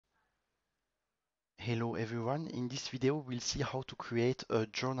Hello everyone, in this video we'll see how to create a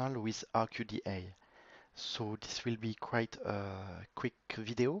journal with RQDA. So this will be quite a quick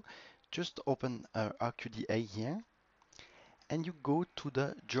video. Just open RQDA here and you go to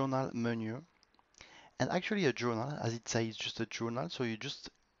the journal menu. And actually a journal, as it says, is just a journal. So you just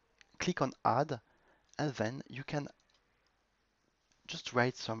click on add and then you can just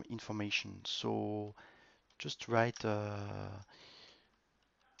write some information. So just write uh,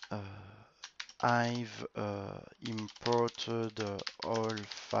 I've imported all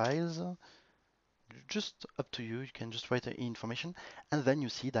files. Just up to you. You can just write the information, and then you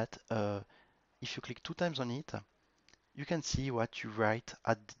see that if you click 2 times on it, you can see what you write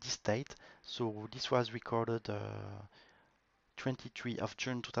at this date. So this was recorded 23 of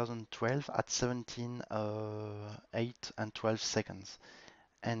June 2012 at 17 8 and 12 seconds.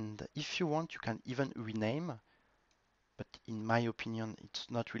 And if you want, you can even rename, but in my opinion,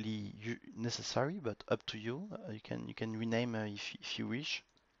 it's not really necessary, but up to you. You can rename if you wish.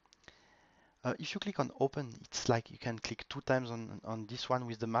 If you click on open, it's like you can click 2 times on this one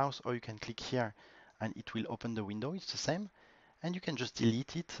with the mouse, or you can click here and it will open the window. It's the same. And you can just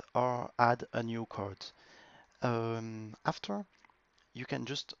delete it or add a new code. After, you can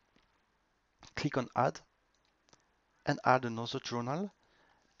just click on add and add another journal.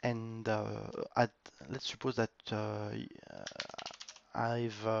 And let's suppose that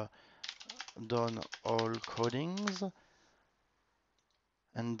I've done all codings,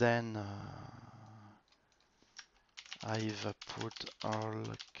 and then I've put all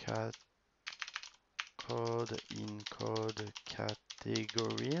code in code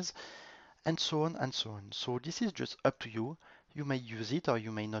categories, and so on and so on. So this is just up to you. You may use it or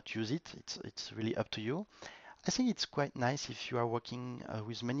you may not use it. It's really up to you. I think it's quite nice if you are working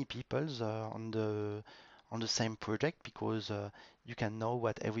with many people on the same project, because you can know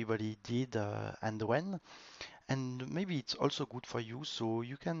what everybody did and when. And maybe it's also good for you, so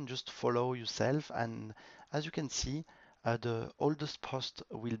you can just follow yourself. And as you can see, the oldest post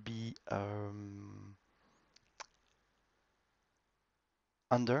will be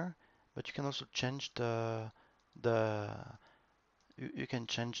under, but you can also change the you can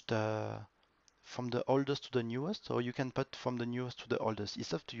change the from the oldest to the newest, or you can put from the newest to the oldest.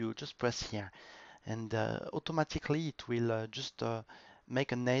 It's up to you. Just press here, and automatically it will just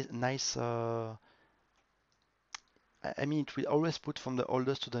make a nice. I mean, it will always put from the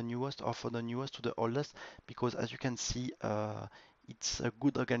oldest to the newest, or from the newest to the oldest, because as you can see, it's a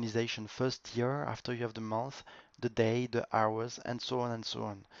good organization. First year, after you have the month, the day, the hours, and so on and so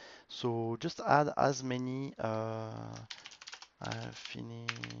on. So just add as many. I finished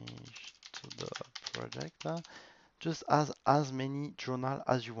the project. Just as many journal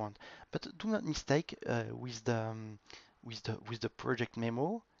as you want, but do not mistake with the project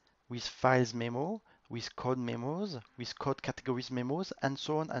memo, with files memo, with code memos, with code categories memos, and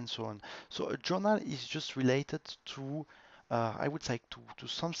so on and so on. So a journal is just related to, I would say, to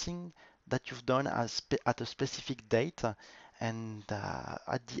something that you've done at a specific date, and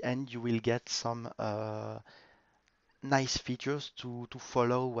at the end you will get some nice features to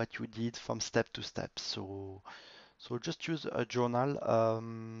follow what you did from step to step. So just use a journal,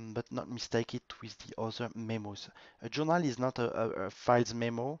 but not mistake it with the other memos. A journal is not a files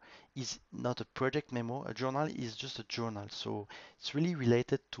memo, is not a project memo. A journal is just a journal. So it's really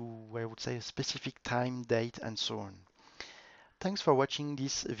related to, I would say, a specific time, date, and so on. Thanks for watching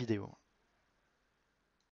this video.